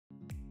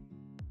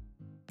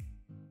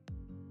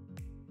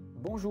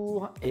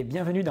Bonjour et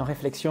bienvenue dans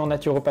Réflexion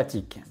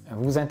naturopathique.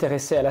 Vous vous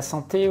intéressez à la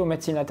santé, aux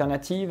médecines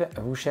alternatives,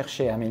 vous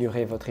cherchez à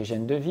améliorer votre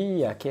hygiène de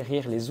vie, à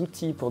acquérir les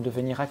outils pour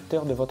devenir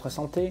acteur de votre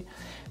santé,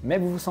 mais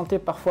vous vous sentez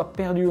parfois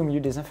perdu au milieu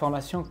des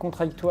informations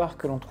contradictoires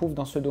que l'on trouve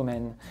dans ce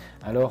domaine.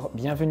 Alors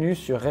bienvenue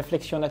sur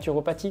Réflexion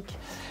naturopathique,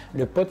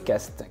 le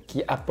podcast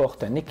qui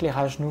apporte un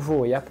éclairage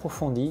nouveau et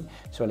approfondi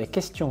sur les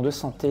questions de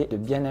santé, de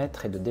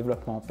bien-être et de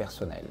développement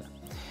personnel.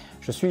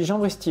 Je suis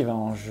Jean-Brice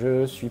Stivan,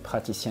 je suis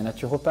praticien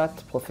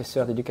naturopathe,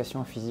 professeur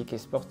d'éducation physique et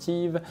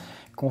sportive,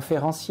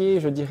 conférencier et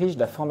je dirige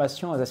la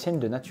formation alsacienne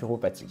de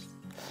naturopathie.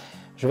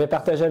 Je vais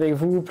partager avec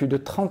vous plus de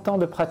 30 ans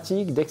de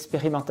pratique,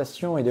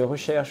 d'expérimentation et de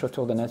recherche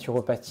autour de la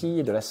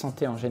naturopathie et de la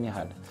santé en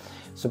général.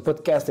 Ce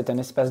podcast est un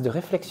espace de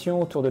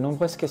réflexion autour de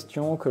nombreuses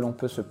questions que l'on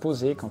peut se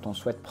poser quand on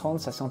souhaite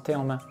prendre sa santé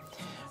en main.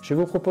 Je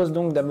vous propose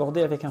donc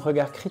d'aborder avec un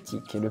regard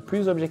critique et le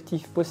plus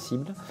objectif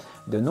possible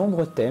de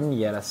nombreux thèmes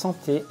liés à la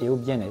santé et au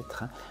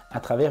bien-être, à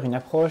travers une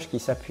approche qui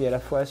s'appuie à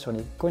la fois sur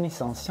les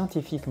connaissances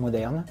scientifiques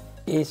modernes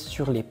et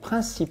sur les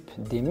principes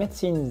des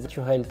médecines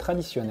naturelles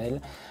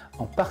traditionnelles,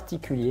 en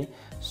particulier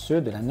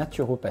ceux de la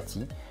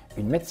naturopathie,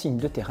 une médecine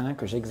de terrain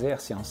que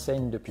j'exerce et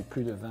enseigne depuis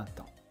plus de 20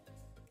 ans.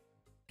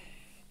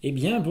 Eh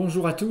bien,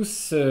 bonjour à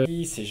tous,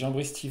 c'est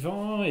Jean-Brice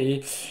Stivan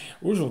et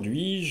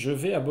aujourd'hui je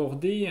vais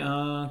aborder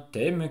un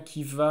thème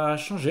qui va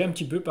changer un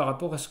petit peu par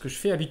rapport à ce que je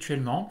fais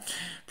habituellement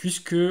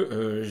puisque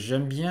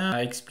j'aime bien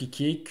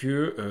expliquer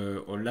que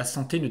la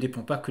santé ne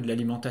dépend pas que de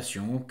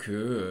l'alimentation,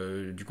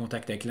 que du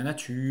contact avec la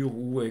nature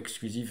ou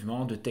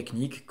exclusivement de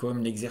techniques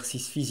comme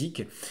l'exercice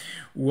physique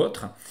ou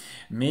autre,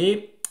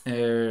 mais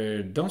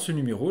dans ce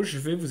numéro, je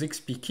vais vous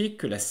expliquer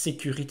que la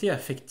sécurité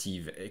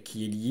affective,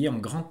 qui est liée en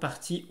grande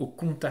partie au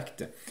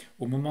contact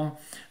au moment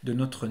de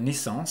notre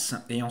naissance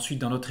et ensuite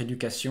dans notre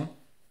éducation,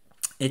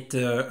 est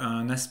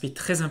un aspect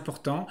très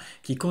important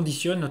qui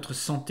conditionne notre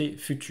santé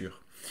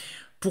future.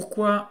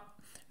 Pourquoi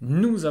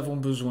nous avons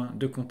besoin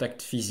de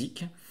contact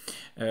physique?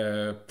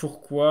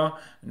 Pourquoi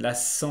la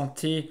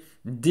santé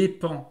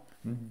dépend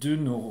de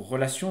nos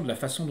relations, de la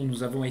façon dont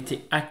nous avons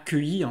été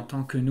accueillis en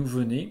tant que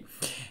nouveau-nés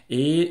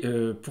et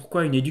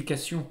pourquoi une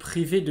éducation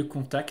privée de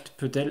contact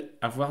peut-elle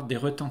avoir des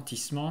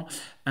retentissements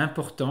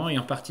importants et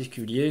en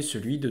particulier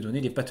celui de donner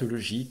des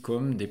pathologies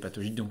comme des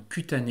pathologies donc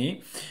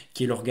cutanées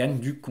qui est l'organe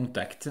du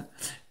contact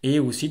et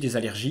aussi des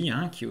allergies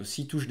qui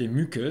aussi touchent les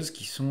muqueuses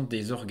qui sont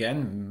des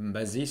organes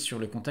basés sur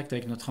le contact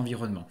avec notre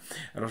environnement.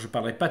 Alors je ne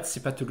parlerai pas de ces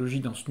pathologies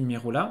dans ce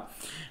numéro-là,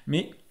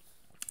 mais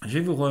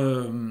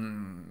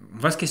on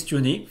va se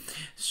questionner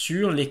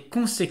sur les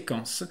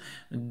conséquences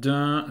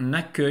d'un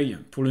accueil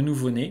pour le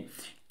nouveau-né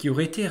qui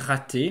aurait été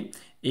raté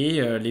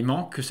et les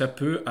manques que ça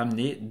peut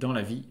amener dans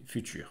la vie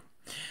future.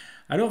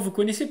 Alors vous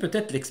connaissez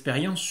peut-être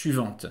l'expérience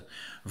suivante.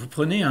 Vous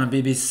prenez un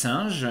bébé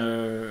singe,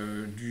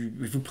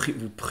 vous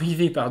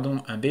privez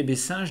un bébé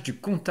singe du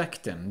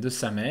contact de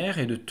sa mère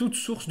et de toute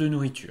source de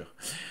nourriture.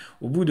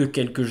 Au bout de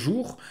quelques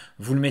jours,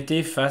 vous le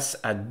mettez face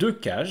à deux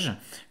cages,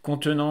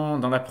 contenant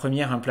dans la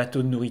première un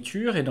plateau de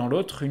nourriture et dans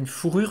l'autre une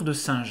fourrure de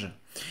singe.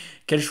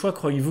 Quel choix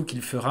croyez-vous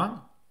qu'il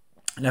fera ?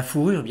 La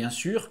fourrure, bien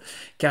sûr,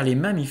 car les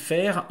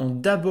mammifères ont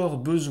d'abord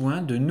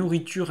besoin de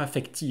nourriture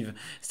affective,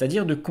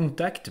 c'est-à-dire de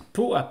contact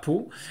peau à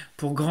peau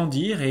pour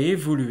grandir et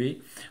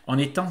évoluer en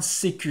étant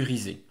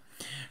sécurisés.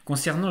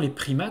 Concernant les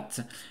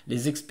primates,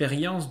 les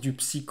expériences du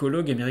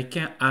psychologue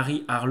américain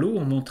Harry Harlow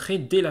ont montré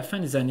dès la fin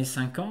des années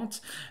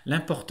 50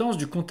 l'importance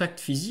du contact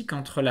physique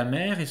entre la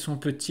mère et son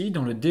petit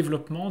dans le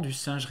développement du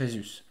singe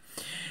rhésus.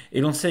 Et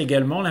l'on sait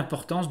également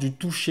l'importance du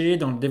toucher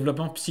dans le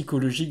développement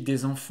psychologique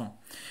des enfants.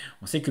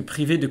 On sait que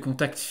privés de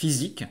contact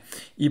physique,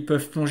 ils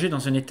peuvent plonger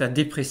dans un état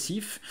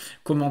dépressif,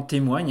 comme en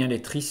témoignent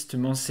les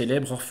tristement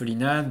célèbres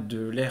orphelinats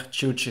de l'ère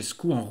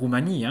Ceausescu en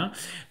Roumanie.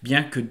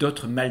 Bien que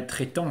d'autres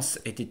maltraitances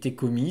aient été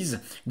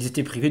commises, ils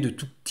étaient privés de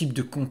tout type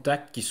de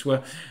contact, qu'il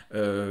soit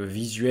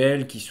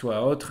visuel, qu'il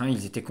soit autre.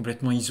 Ils étaient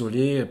complètement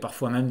isolés,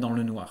 parfois même dans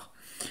le noir.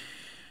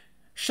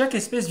 Chaque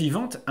espèce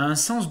vivante a un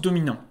sens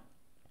dominant.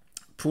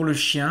 Pour le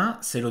chien,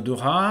 c'est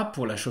l'odorat,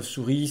 pour la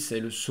chauve-souris, c'est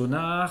le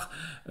sonar,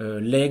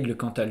 l'aigle,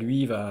 quant à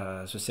lui,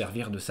 va se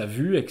servir de sa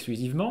vue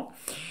exclusivement.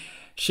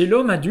 Chez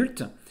l'homme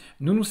adulte,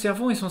 nous nous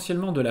servons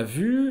essentiellement de la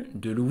vue,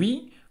 de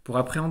l'ouïe, pour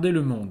appréhender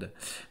le monde.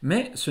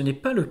 Mais ce n'est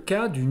pas le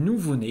cas du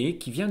nouveau-né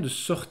qui vient de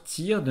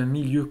sortir d'un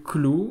milieu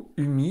clos,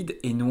 humide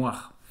et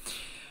noir.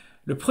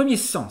 Le premier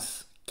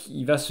sens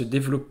qui va se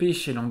développer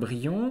chez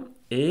l'embryon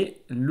est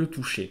le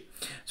toucher.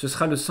 Ce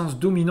sera le sens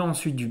dominant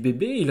ensuite du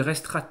bébé. Il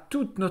restera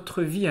toute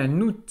notre vie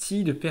un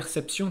outil de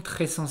perception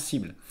très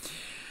sensible.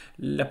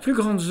 La plus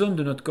grande zone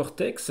de notre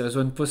cortex, la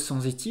zone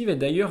post-sensitive, est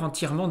d'ailleurs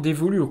entièrement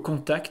dévolue au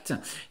contact,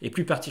 et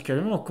plus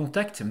particulièrement au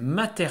contact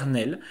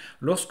maternel,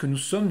 lorsque nous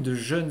sommes de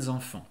jeunes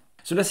enfants.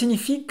 Cela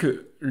signifie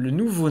que le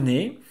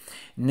nouveau-né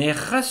n'est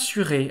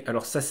rassuré,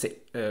 alors ça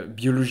c'est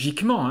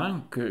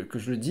biologiquement que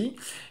je le dis,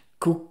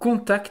 qu'au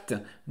contact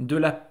de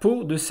la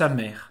peau de sa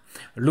mère.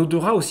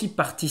 L'odorat aussi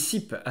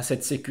participe à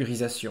cette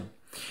sécurisation.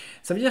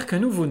 Ça veut dire qu'un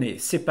nouveau-né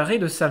séparé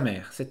de sa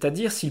mère,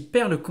 c'est-à-dire s'il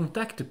perd le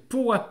contact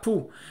peau à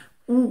peau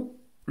ou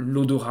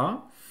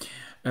l'odorat,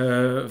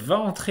 va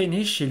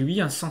entraîner chez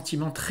lui un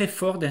sentiment très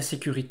fort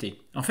d'insécurité.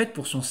 En fait,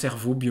 pour son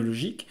cerveau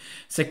biologique,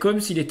 c'est comme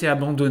s'il était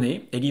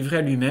abandonné et livré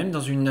à lui-même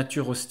dans une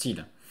nature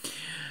hostile.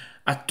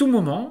 À tout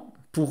moment,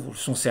 pour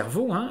son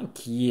cerveau,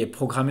 qui est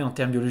programmé en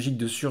termes biologiques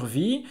de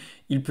survie,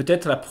 il peut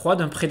être la proie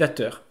d'un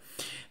prédateur.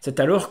 C'est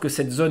alors que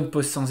cette zone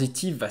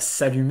post-sensitive va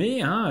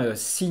s'allumer,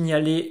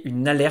 signaler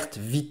une alerte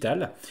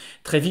vitale.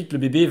 Très vite, le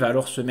bébé va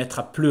alors se mettre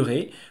à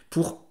pleurer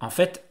pour en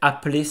fait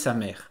appeler sa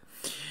mère.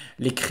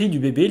 Les cris du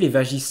bébé, les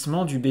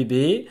vagissements du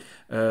bébé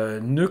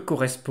ne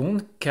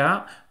correspondent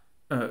qu'à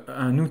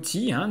un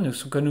outil, ne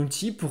sont qu'un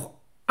outil pour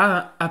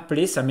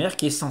appeler sa mère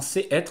qui est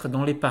censée être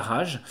dans les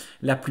parages,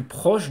 la plus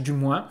proche du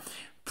moins,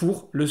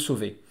 pour le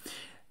sauver.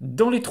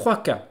 Dans les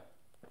trois cas,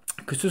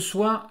 que ce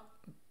soit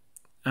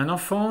un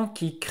enfant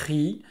qui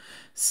crie,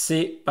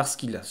 c'est parce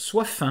qu'il a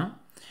soit faim,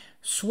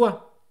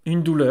 soit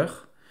une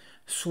douleur,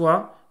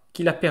 soit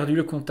qu'il a perdu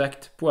le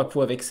contact peau à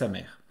peau avec sa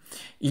mère.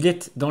 Il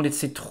est dans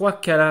ces trois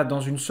cas-là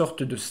dans une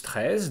sorte de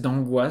stress,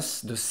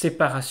 d'angoisse, de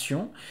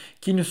séparation,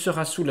 qui ne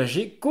sera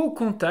soulagé qu'au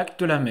contact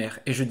de la mère.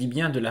 Et je dis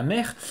bien de la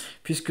mère,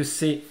 puisque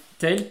c'est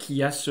elle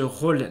qui a ce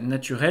rôle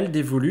naturel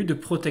dévolu de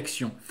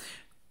protection,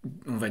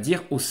 on va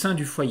dire au sein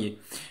du foyer.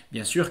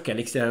 Bien sûr qu'à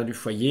l'extérieur du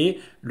foyer,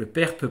 le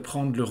père peut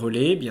prendre le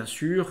relais, bien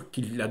sûr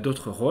qu'il a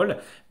d'autres rôles,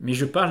 mais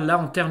je parle là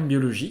en termes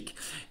biologiques,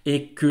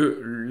 et que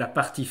la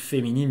partie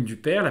féminine du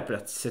père,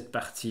 cette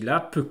partie-là,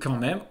 peut quand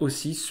même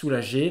aussi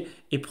soulager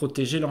et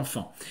protéger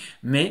l'enfant.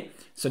 Mais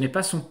ce n'est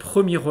pas son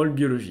premier rôle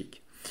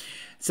biologique.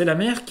 C'est la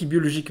mère qui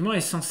biologiquement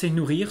est censée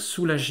nourrir,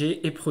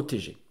 soulager et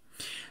protéger.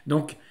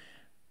 Donc,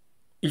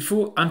 il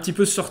faut un petit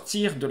peu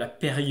sortir de la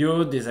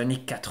période des années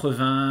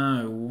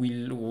 80 où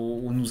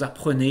on nous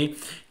apprenait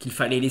qu'il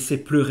fallait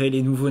laisser pleurer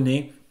les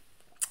nouveau-nés,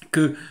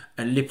 que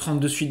les prendre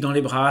de suite dans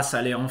les bras, ça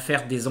allait en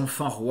faire des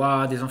enfants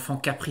rois, des enfants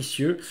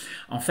capricieux.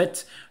 En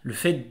fait, le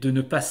fait de ne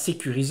pas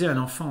sécuriser un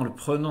enfant en le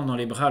prenant dans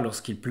les bras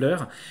lorsqu'il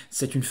pleure,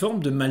 c'est une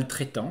forme de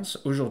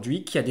maltraitance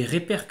aujourd'hui qui a des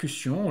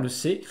répercussions, on le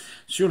sait,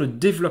 sur le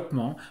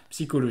développement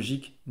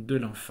psychologique de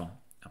l'enfant,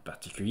 en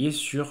particulier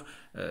sur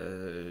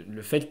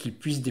le fait qu'il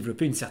puisse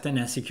développer une certaine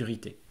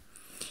insécurité,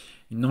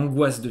 une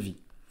angoisse de vie.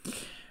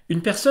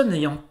 Une personne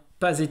n'ayant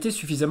pas été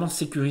suffisamment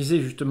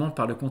sécurisée justement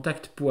par le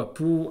contact peau à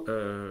peau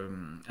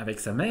avec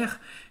sa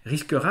mère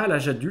risquera à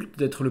l'âge adulte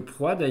d'être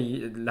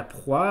la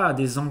proie à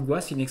des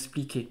angoisses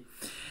inexpliquées.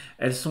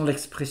 Elles sont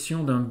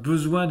l'expression d'un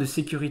besoin de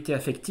sécurité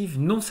affective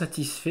non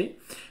satisfait,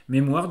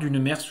 mémoire d'une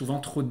mère souvent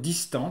trop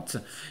distante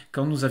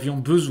quand nous avions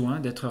besoin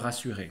d'être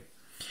rassurés.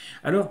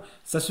 Alors,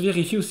 ça se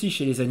vérifie aussi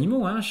chez les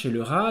animaux, chez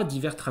le rat,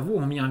 divers travaux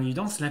ont mis en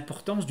évidence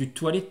l'importance du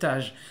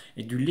toilettage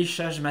et du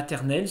léchage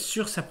maternel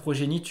sur sa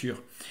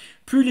progéniture.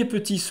 Plus les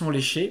petits sont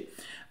léchés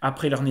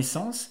après leur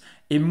naissance,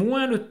 et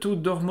moins le taux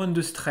d'hormones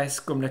de stress,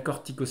 comme la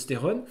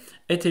corticostérone,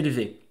 est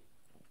élevé.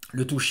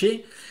 Le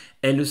toucher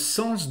est le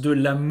sens de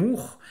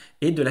l'amour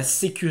et de la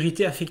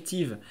sécurité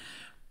affective.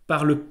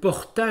 Par le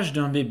portage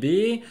d'un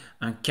bébé,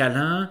 un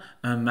câlin,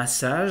 un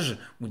massage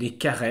ou des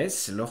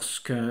caresses,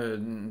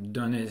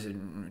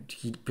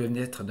 qui peuvent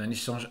naître d'un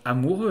échange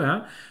amoureux,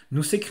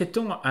 nous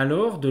sécrétons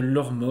alors de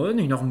l'hormone,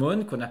 une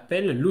hormone qu'on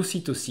appelle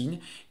l'ocytocine,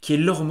 qui est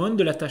l'hormone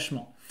de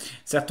l'attachement.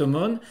 Cette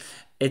hormone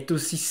est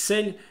aussi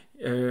celle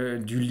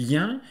du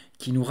lien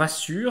qui nous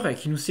rassure et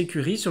qui nous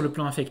sécurise sur le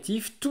plan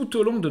affectif tout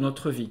au long de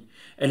notre vie.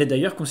 Elle est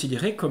d'ailleurs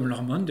considérée comme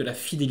l'hormone de la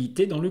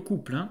fidélité dans le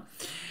couple.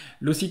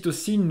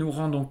 L'ocytocine nous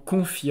rend donc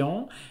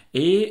confiants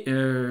et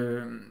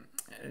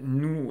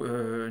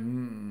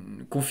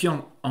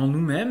confiants en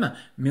nous-mêmes,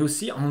 mais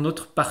aussi en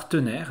notre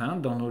partenaire,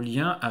 dans nos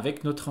liens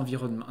avec notre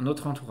environnement,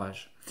 notre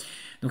entourage.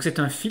 Donc c'est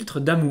un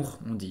filtre d'amour,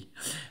 on dit.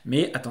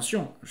 Mais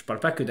attention, je ne parle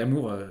pas que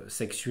d'amour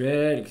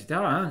sexuel, etc.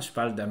 Je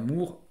parle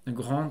d'amour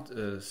grand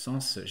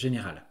sens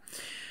général.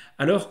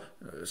 Alors,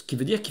 ce qui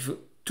veut dire qu'il faut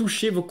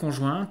toucher vos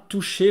conjoints,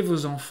 toucher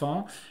vos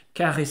enfants,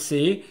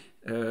 caresser,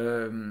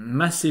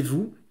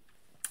 massez-vous,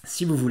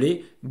 si vous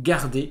voulez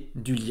garder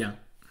du lien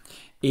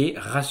et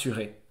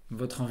rassurer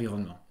votre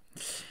environnement,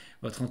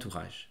 votre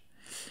entourage.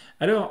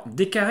 Alors,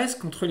 des caresses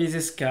contre les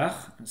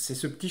escarres, c'est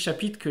ce petit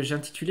chapitre que j'ai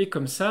intitulé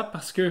comme ça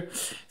parce que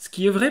ce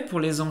qui est vrai pour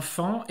les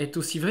enfants est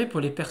aussi vrai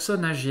pour les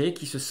personnes âgées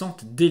qui se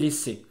sentent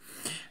délaissées.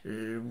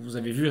 Vous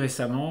avez vu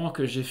récemment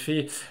que j'ai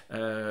fait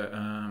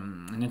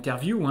une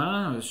interview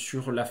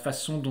sur la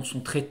façon dont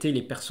sont traitées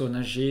les personnes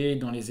âgées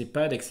dans les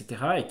EHPAD, etc.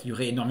 et qu'il y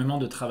aurait énormément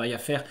de travail à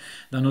faire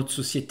dans notre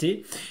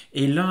société.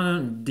 Et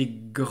l'un des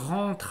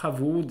grands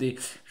travaux,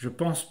 je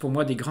pense pour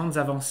moi des grandes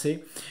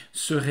avancées,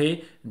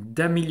 serait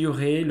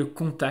d'améliorer le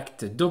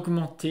contact,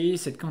 d'augmenter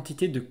cette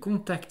quantité de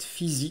contact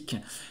physique,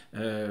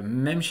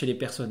 même chez les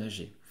personnes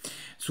âgées.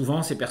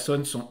 Souvent, ces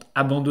personnes sont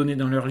abandonnées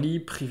dans leur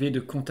lit, privées de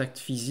contact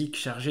physique,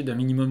 chargées d'un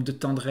minimum de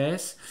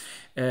tendresse.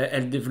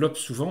 Elles développent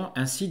souvent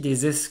ainsi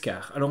des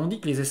escarres. Alors on dit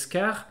que les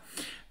escarres,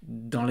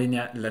 dans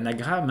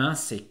l'anagramme,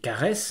 c'est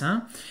caresse,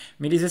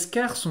 mais les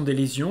escarres sont des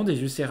lésions,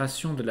 des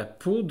ulcérations de la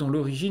peau dont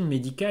l'origine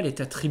médicale est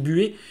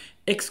attribuée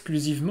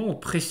exclusivement aux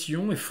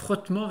pressions et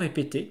frottements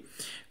répétés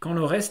quand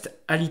l'on reste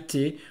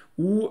alité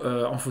ou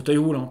en fauteuil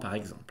roulant par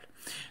exemple.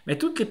 Mais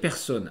toutes les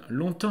personnes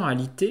longtemps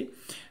alitées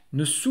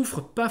ne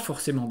souffrent pas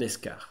forcément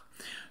d'escarres.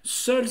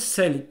 Seules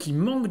celles qui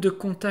manquent de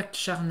contact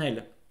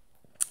charnel,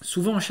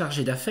 souvent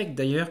chargées d'affect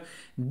d'ailleurs,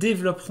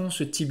 développeront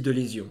ce type de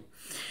lésion.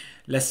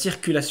 La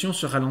circulation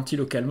se ralentit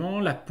localement,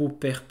 la peau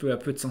perd peu à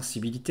peu de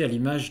sensibilité à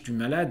l'image du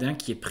malade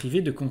qui est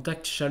privé de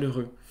contact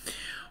chaleureux.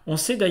 On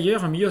sait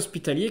d'ailleurs en milieu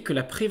hospitalier que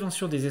la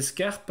prévention des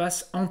escarres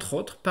passe entre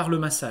autres par le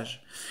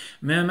massage.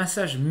 Mais un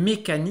massage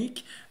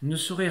mécanique ne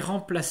saurait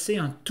remplacer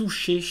un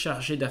toucher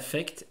chargé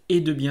d'affect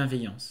et de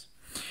bienveillance.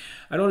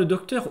 Alors le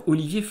docteur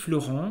Olivier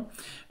Florent,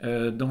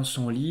 dans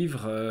son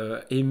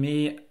livre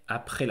Aimer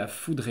après la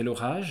foudre et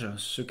l'orage,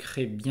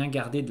 secret bien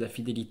gardé de la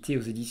fidélité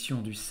aux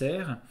éditions du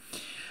Cerf,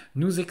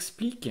 nous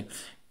explique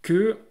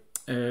que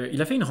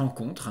il a fait une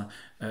rencontre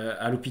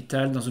à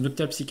l'hôpital, dans un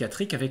hôpital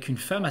psychiatrique, avec une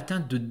femme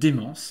atteinte de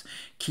démence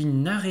qui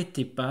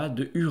n'arrêtait pas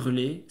de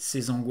hurler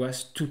ses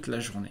angoisses toute la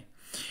journée.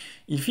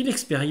 Il fit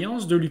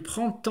l'expérience de lui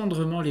prendre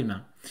tendrement les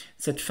mains.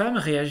 Cette femme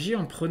réagit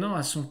en prenant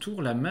à son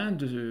tour la main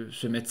de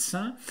ce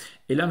médecin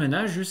et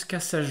l'amena jusqu'à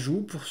sa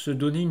joue pour se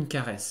donner une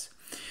caresse.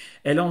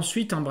 Elle a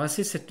ensuite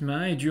embrassé cette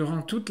main et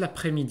durant toute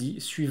l'après-midi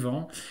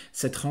suivant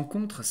cette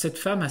rencontre, cette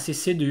femme a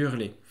cessé de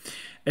hurler.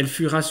 Elle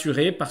fut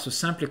rassurée par ce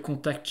simple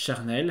contact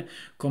charnel,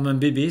 comme un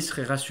bébé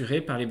serait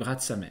rassuré par les bras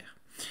de sa mère.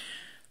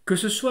 Que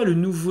ce soit le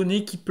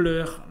nouveau-né qui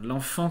pleure,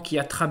 l'enfant qui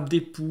attrape des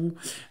poux,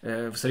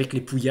 vous savez que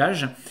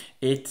l'épouillage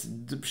est,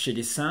 chez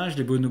les singes,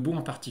 les bonobos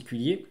en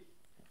particulier,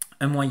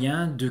 un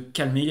moyen de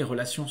calmer les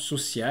relations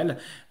sociales,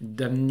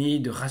 d'amener,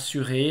 de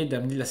rassurer,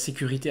 d'amener de la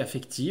sécurité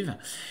affective.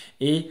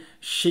 Et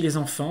chez les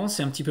enfants,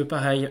 c'est un petit peu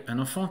pareil. Un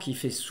enfant qui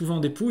fait souvent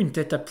des poux, une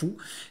tête à poux,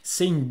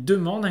 c'est une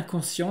demande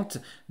inconsciente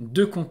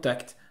de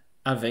contact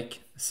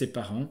avec ses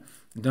parents,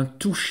 d'un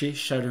toucher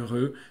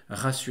chaleureux,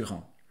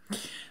 rassurant.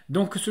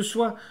 Donc que ce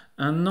soit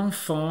un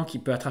enfant qui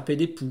peut attraper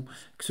des poux,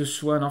 que ce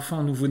soit un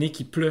enfant nouveau-né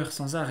qui pleure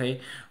sans arrêt,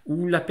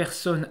 ou la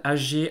personne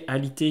âgée,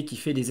 alitée qui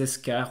fait des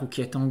escarres ou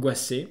qui est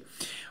angoissée,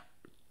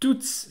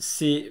 toutes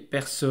ces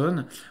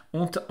personnes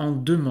ont en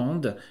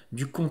demande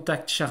du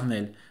contact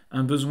charnel,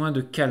 un besoin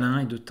de câlin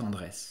et de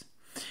tendresse.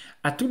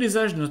 À tous les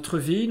âges de notre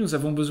vie, nous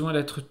avons besoin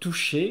d'être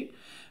touchés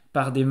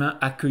par des mains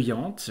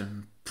accueillantes,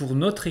 pour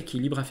notre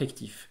équilibre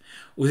affectif.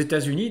 Aux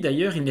États-Unis,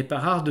 d'ailleurs, il n'est pas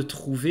rare de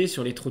trouver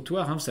sur les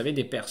trottoirs, vous savez,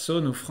 des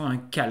personnes offrant un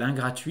câlin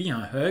gratuit,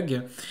 un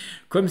hug,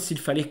 comme s'il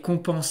fallait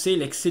compenser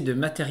l'excès de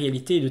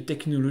matérialité et de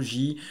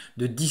technologie,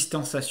 de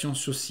distanciation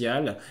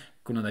sociale,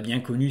 que l'on a bien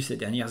connu ces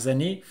dernières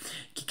années,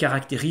 qui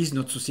caractérise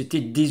notre société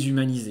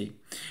déshumanisée.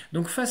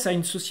 Donc face à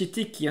une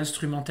société qui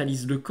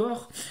instrumentalise le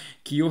corps,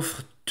 qui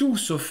offre tout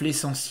sauf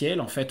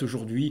l'essentiel, en fait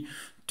aujourd'hui,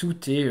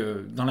 tout est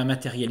dans la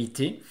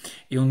matérialité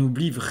et on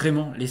oublie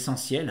vraiment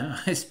l'essentiel,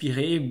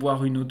 respirer,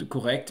 boire une eau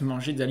correcte,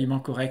 manger des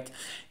aliments corrects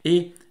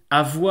et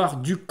avoir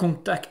du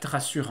contact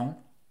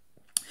rassurant.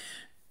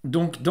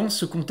 Donc dans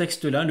ce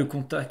contexte-là, le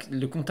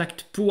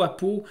contact peau à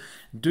peau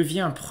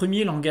devient un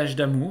premier langage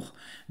d'amour,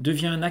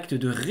 devient un acte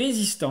de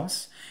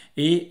résistance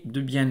et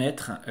de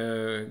bien-être,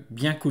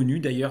 bien connu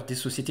d'ailleurs des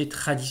sociétés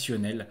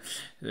traditionnelles.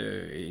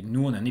 Et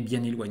nous, on en est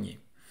bien éloignés.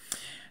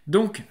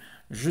 Donc,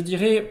 je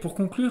dirais pour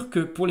conclure que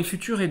pour les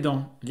futurs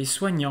aidants, les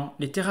soignants,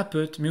 les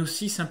thérapeutes, mais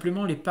aussi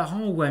simplement les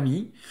parents ou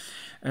amis,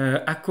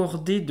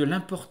 accorder de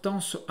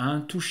l'importance à un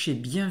toucher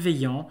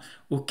bienveillant,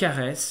 aux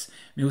caresses,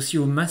 mais aussi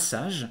au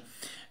massage,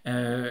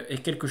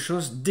 est quelque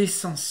chose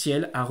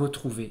d'essentiel à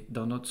retrouver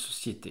dans notre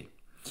société.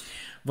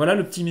 Voilà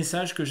le petit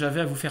message que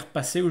j'avais à vous faire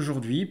passer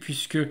aujourd'hui,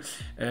 puisque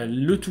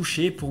le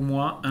toucher est pour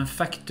moi un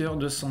facteur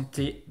de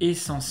santé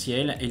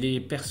essentiel et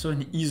les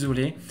personnes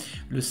isolées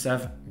le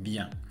savent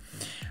bien.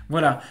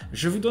 Voilà,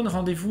 je vous donne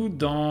rendez-vous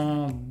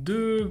dans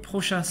 2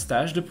 prochains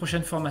stages, 2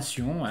 prochaines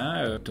formations,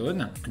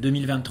 automne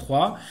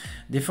 2023,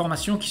 des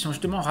formations qui sont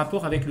justement en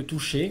rapport avec le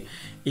toucher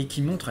et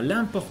qui montrent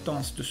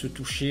l'importance de ce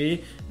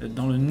toucher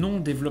dans le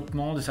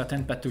non-développement de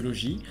certaines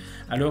pathologies.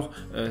 Alors,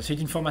 c'est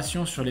une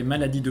formation sur les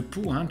maladies de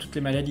peau, toutes les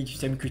maladies du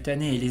système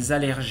cutané et les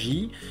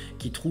allergies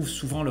qui trouvent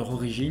souvent leur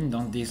origine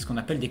dans ce qu'on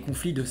appelle des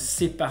conflits de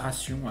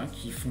séparation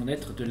qui font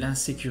naître de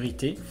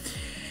l'insécurité.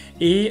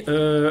 Et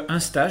un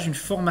stage, une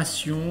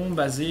formation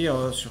basée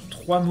sur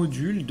 3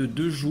 modules de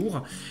 2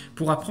 jours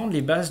pour apprendre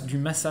les bases du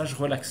massage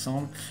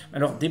relaxant.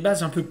 Alors des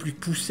bases un peu plus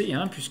poussées,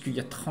 puisqu'il y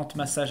a 30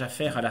 massages à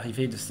faire à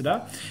l'arrivée de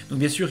cela. Donc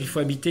bien sûr, il faut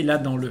habiter là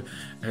dans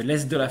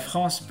l'est de la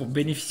France pour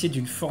bénéficier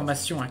d'une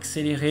formation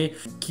accélérée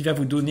qui va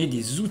vous donner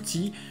des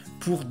outils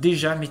pour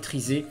déjà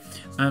maîtriser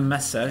un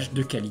massage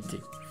de qualité.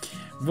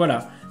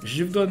 Voilà,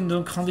 je vous donne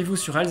donc rendez-vous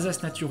sur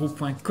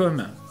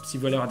alsacenaturo.com si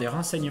vous voulez avoir des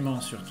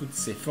renseignements sur toutes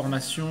ces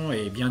formations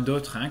et bien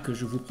d'autres que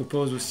je vous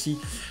propose aussi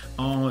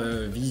en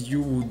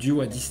visio ou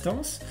audio à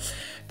distance.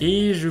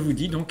 Et je vous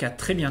dis donc à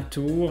très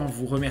bientôt en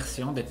vous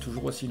remerciant d'être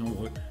toujours aussi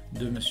nombreux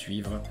de me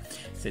suivre.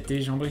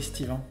 C'était Jean-Brice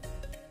Stivan.